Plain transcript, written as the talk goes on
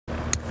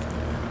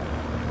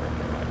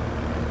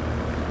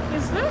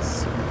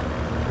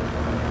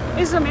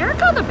Is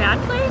America the bad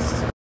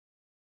place?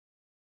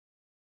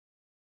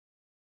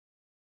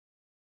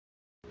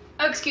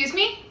 Oh, excuse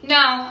me?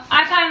 No,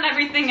 I found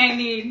everything I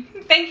need.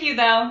 Thank you,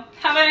 though.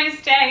 Have a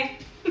nice day.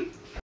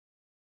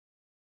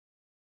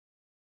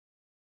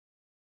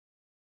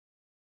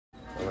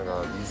 Oh my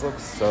god, these look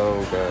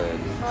so good.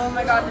 Oh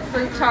my god, the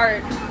fruit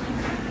tart.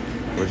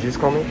 What did you just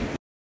call me?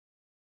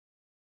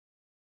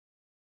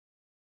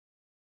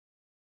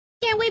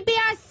 Can we be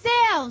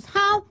ourselves,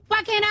 huh?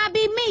 Why can't I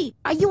be me?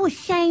 Are you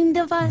ashamed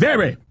of us?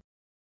 Very.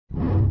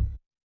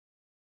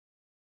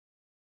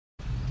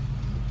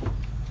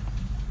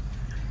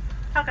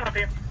 How can I help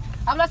you?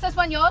 ¿Hablas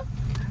español?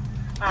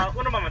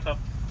 Un momento.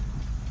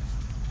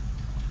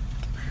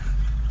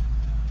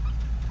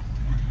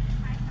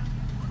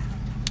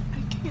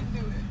 I can't do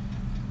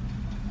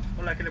it.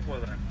 Hola, ¿qué le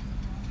puedo dar?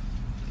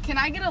 Can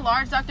I get a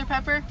large Dr.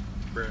 Pepper?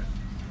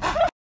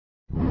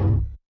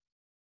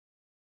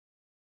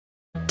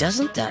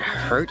 Doesn't that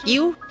hurt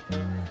you?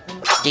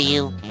 Do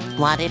you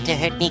want it to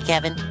hurt me,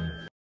 Kevin?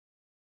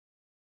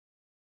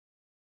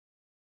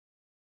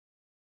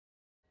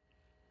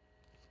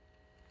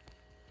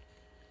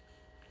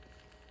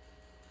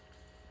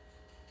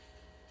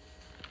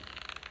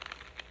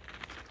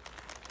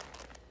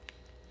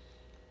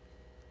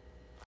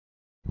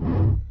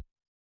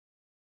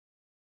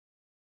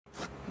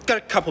 Got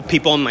a couple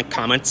people in my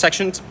comment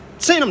sections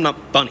saying I'm not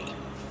funny.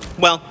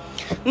 Well,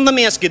 let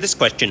me ask you this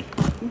question.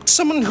 Would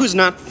someone who's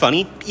not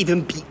funny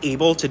even be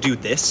able to do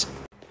this?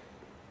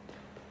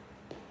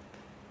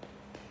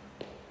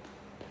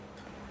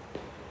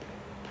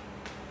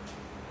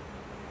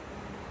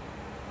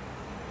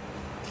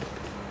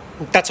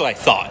 That's what I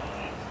thought.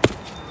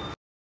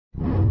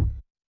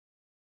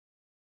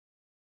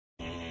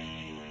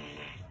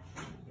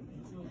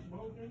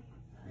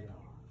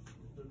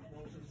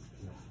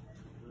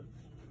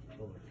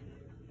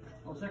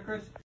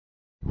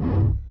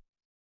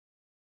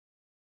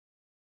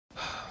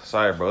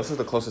 Sorry, bro. This is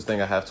the closest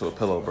thing I have to a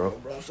pillow, bro.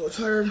 Bro, I'm so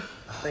tired.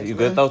 Thanks, You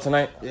good, though,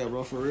 tonight? Yeah,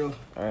 bro, for real.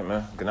 All right,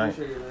 man. Good night.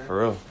 Appreciate it, man. For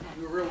real.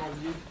 You a real one,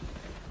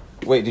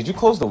 G. Wait, did you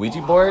close the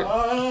Ouija board?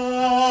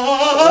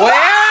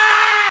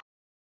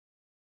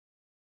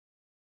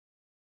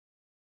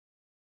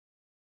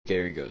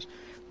 Gary goes,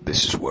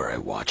 "This is where I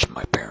watched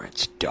my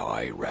parents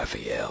die,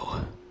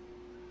 Raphael."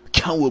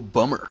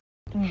 Cowabummer.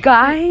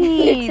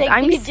 Guys, like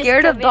I'm we just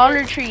scared of committed.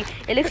 Dollar Tree.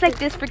 It looks like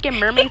this freaking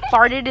mermaid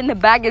farted in the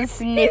bag and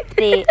sniffed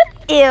it.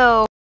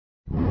 Ew.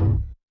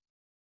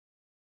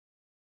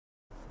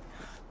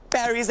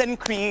 Berries and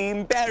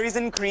cream, berries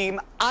and cream.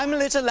 I'm a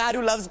little lad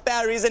who loves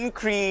berries and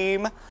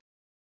cream.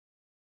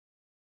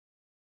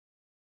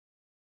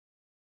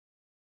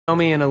 Tell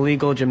me an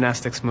illegal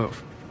gymnastics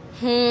move.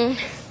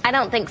 I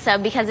don't think so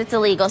because it's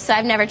illegal, so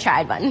I've never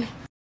tried one.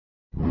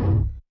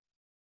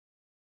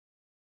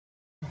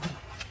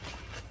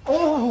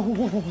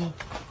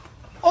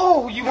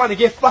 Oh, you want to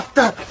get fucked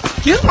up.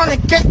 You want to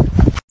get...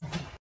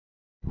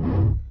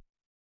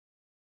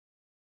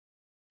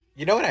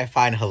 You know what I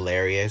find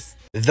hilarious?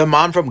 The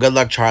mom from Good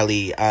Luck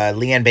Charlie,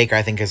 Leanne Baker,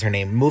 I think is her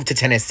name, moved to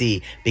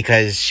Tennessee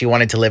because she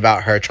wanted to live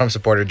out her Trump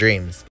supporter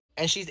dreams.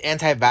 And she's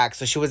anti-vax,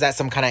 so she was at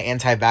some kind of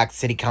anti-vax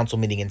city council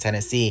meeting in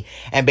Tennessee.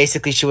 And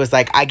basically she was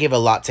like, I gave a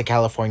lot to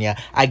California.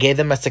 I gave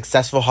them a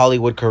successful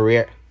Hollywood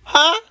career.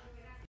 Huh?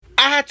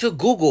 I had to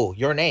Google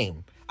your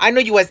name. I know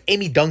you as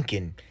Amy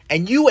Duncan.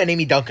 And you and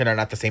Amy Duncan are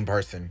not the same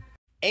person.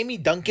 Amy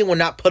Duncan will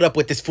not put up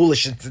with this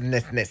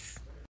foolishness.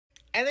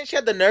 And then she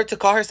had the nerve to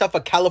call herself a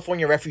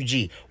California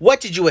refugee. What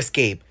did you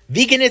escape?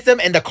 Veganism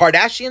and the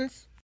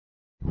Kardashians?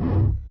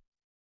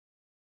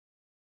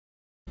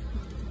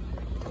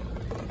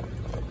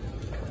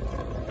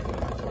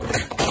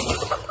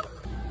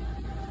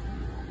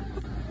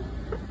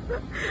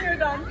 You're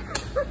done.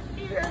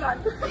 You're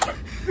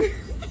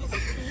done.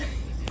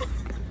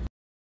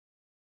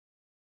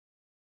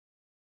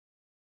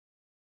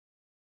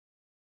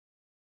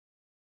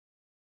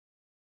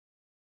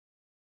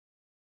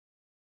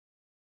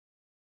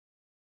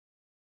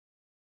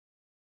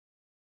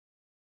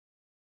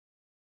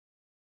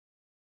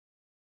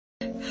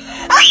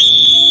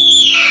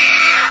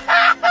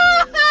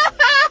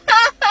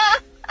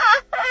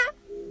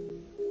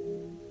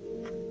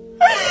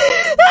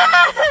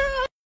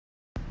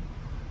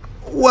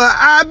 Well,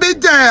 I've been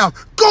down.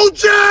 Go,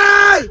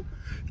 Jay!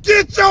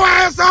 Get your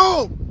ass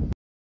home!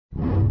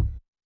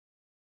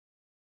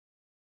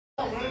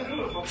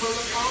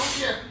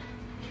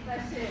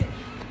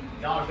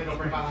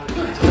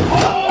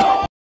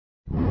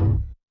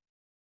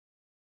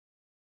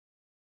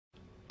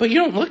 But you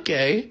don't look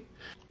gay.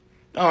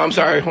 Oh, I'm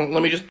sorry.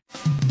 Let me just...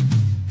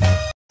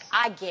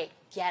 I get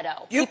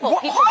ghetto. You- People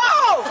don't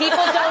know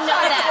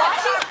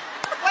that.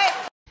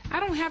 I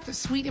don't have to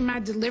sweeten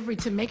my delivery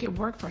to make it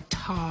work for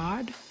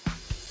Todd.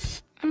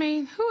 I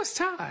mean, who is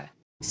Todd?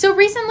 So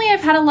recently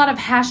I've had a lot of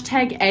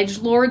hashtag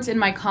edgelords in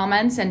my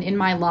comments and in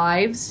my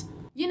lives.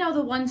 You know,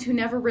 the ones who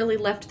never really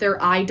left their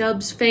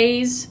iDubbbz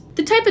phase.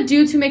 The type of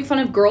dudes who make fun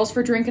of girls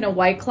for drinking a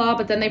White Claw,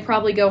 but then they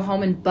probably go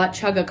home and butt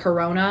chug a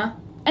Corona.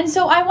 And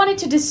so I wanted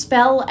to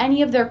dispel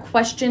any of their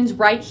questions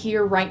right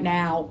here, right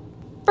now.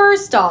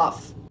 First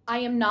off, I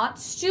am not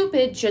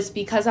stupid just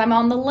because I'm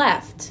on the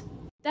left.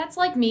 That's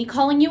like me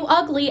calling you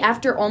ugly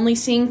after only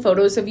seeing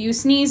photos of you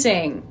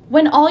sneezing.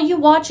 When all you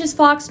watch is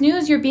Fox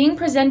News, you're being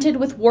presented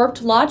with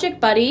warped logic,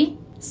 buddy.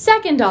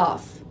 Second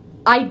off,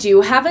 I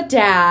do have a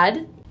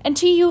dad. And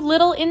to you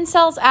little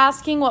incels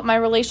asking what my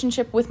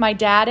relationship with my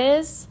dad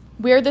is,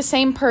 we're the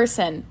same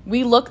person.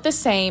 We look the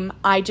same,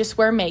 I just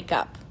wear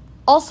makeup.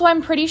 Also,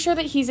 I'm pretty sure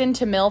that he's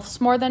into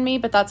MILFs more than me,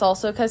 but that's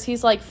also because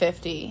he's like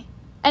 50.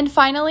 And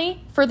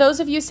finally, for those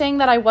of you saying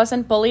that I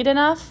wasn't bullied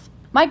enough,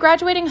 my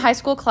graduating high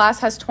school class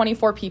has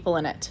 24 people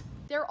in it.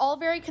 They're all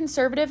very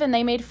conservative and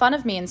they made fun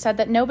of me and said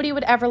that nobody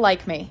would ever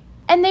like me.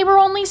 And they were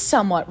only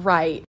somewhat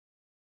right.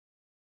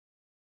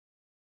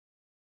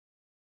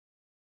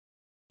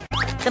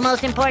 The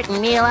most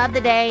important meal of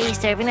the day,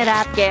 serving it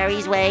up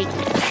Gary's way.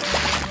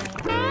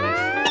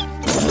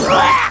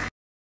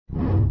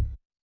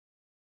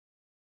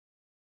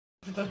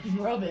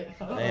 Rub it.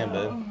 Damn,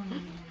 boo.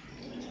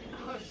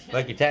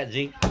 Like your tat,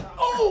 G.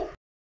 Oh!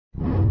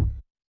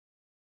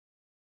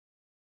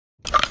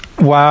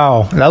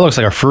 Wow, that looks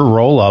like a fruit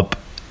roll-up.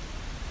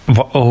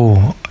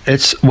 Oh,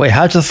 it's... Wait,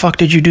 how the fuck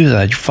did you do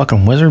that? You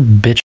fucking wizard,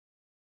 bitch.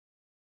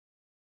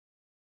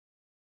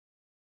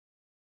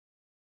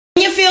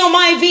 Can you feel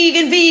my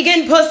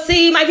vegan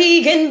pussy? My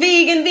vegan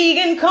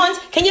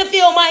cunt? Can you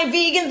feel my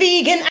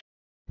vegan...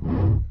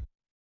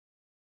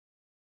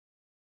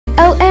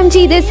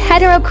 OMG, this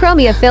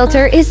heterochromia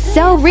filter is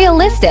so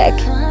realistic.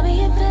 Who's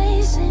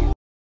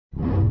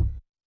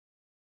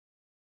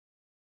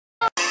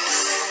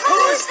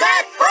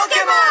that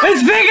Pokemon?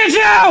 It's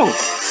Pikachu!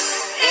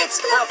 It's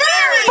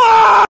Clefairy!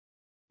 Fuck!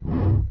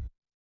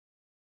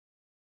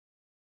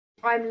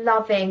 I'm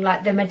loving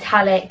like the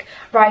metallic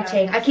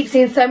writing. I keep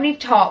seeing so many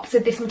tops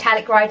with this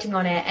metallic writing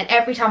on it, and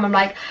every time I'm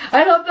like,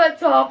 I love that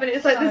top, and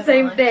it's like the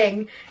same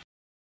thing.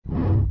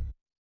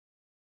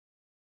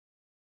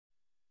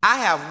 I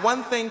have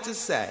one thing to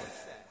say.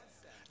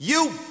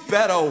 You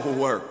better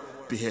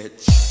work,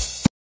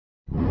 bitch.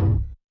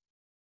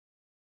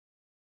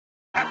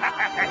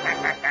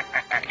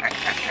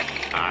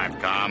 I've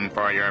come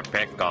for your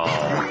pickle.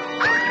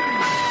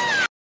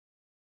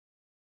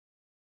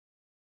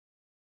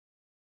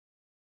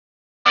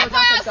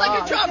 My ass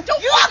like a drum.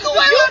 Don't walk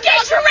away. You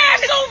get your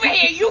ass over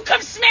here. You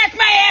come smack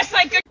my ass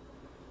like a...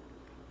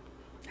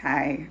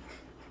 Hi.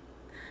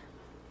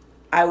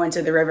 I went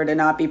to the river to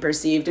not be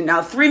perceived, and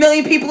now 3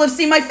 million people have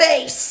seen my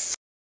face!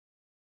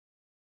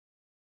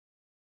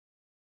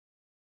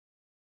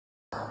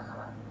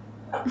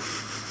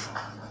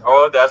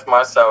 Oh, that's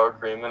my sour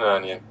cream and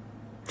onion.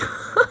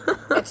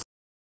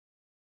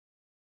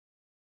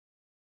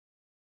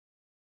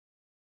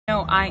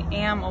 No, I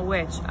am a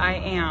witch. I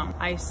am.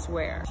 I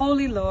swear.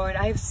 Holy Lord,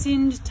 I have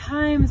sinned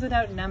times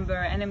without number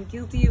and am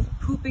guilty of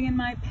pooping in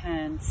my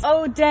pants.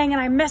 Oh dang, and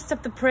I messed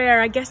up the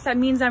prayer. I guess that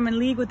means I'm in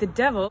league with the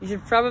devil. You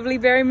should probably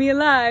bury me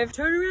alive.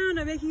 Turn around,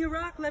 I'm making a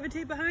rock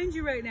levitate behind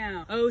you right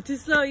now. Oh, too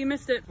slow, you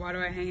missed it. Why do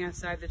I hang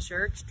outside the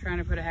church? Trying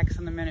to put a hex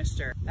on the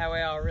minister. That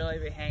way I'll really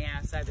be hanging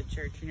outside the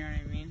church, you know what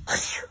I mean?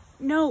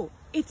 No,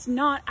 it's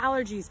not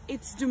allergies,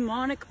 it's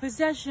demonic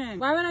possession.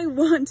 Why would I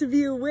want to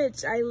be a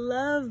witch? I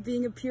love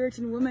being a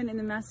Puritan woman in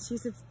the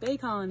Massachusetts Bay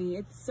Colony.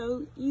 It's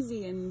so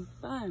easy and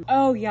fun.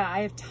 Oh yeah,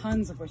 I have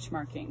tons of witch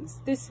markings.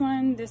 This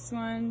one, this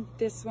one,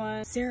 this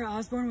one. Sarah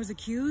Osborne was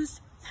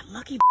accused? That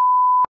lucky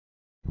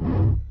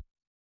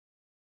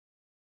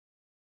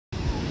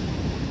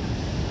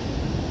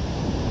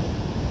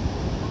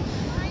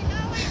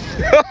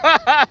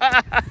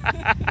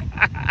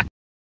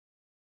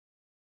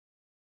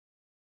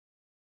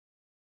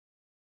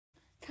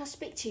Can I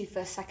speak to you for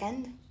a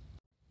second?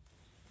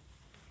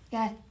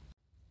 Yeah.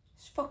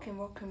 It's fucking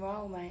rock and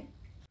roll, mate.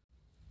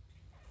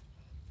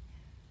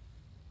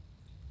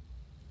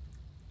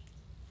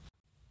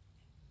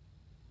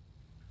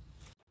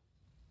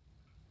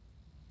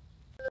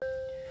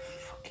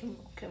 Fucking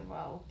rock and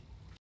roll.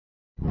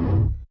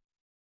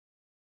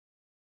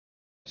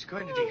 It's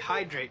going to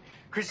dehydrate.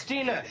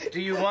 Christina,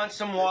 do you want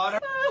some water?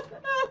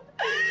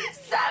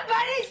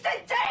 Somebody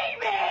detain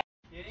me!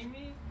 Kidding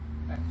me?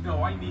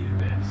 No, I needed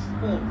this.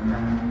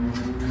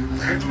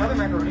 There's another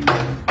macaroni.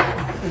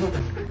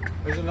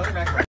 There's another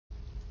macaroni.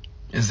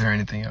 Is there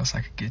anything else I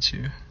could get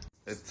you?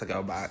 It's to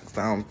go back.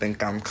 I don't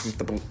think I'm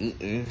comfortable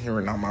eating here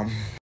now, Mom.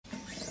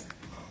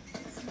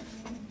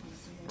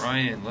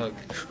 Ryan, look.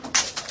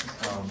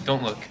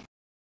 Don't look.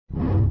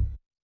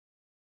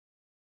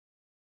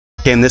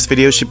 Okay, in this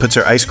video, she puts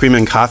her ice cream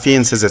in coffee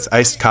and says it's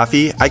iced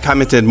coffee. I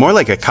commented more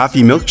like a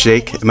coffee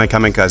milkshake, and my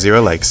comment got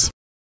 0 likes.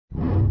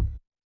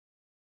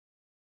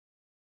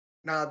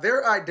 Now,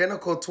 they're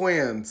identical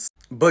twins,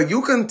 but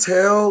you can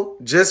tell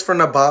just from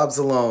the bobs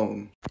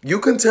alone. You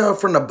can tell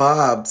from the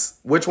bobs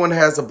which one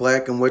has a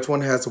black and which one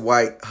has a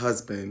white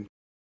husband.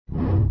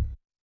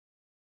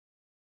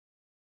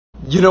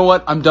 You know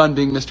what? I'm done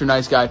being Mr.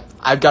 Nice Guy.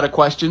 I've got a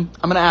question.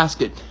 I'm gonna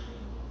ask it.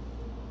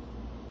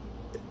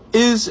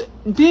 Is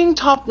being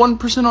top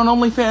 1% on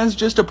OnlyFans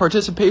just a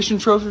participation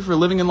trophy for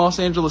living in Los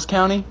Angeles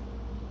County?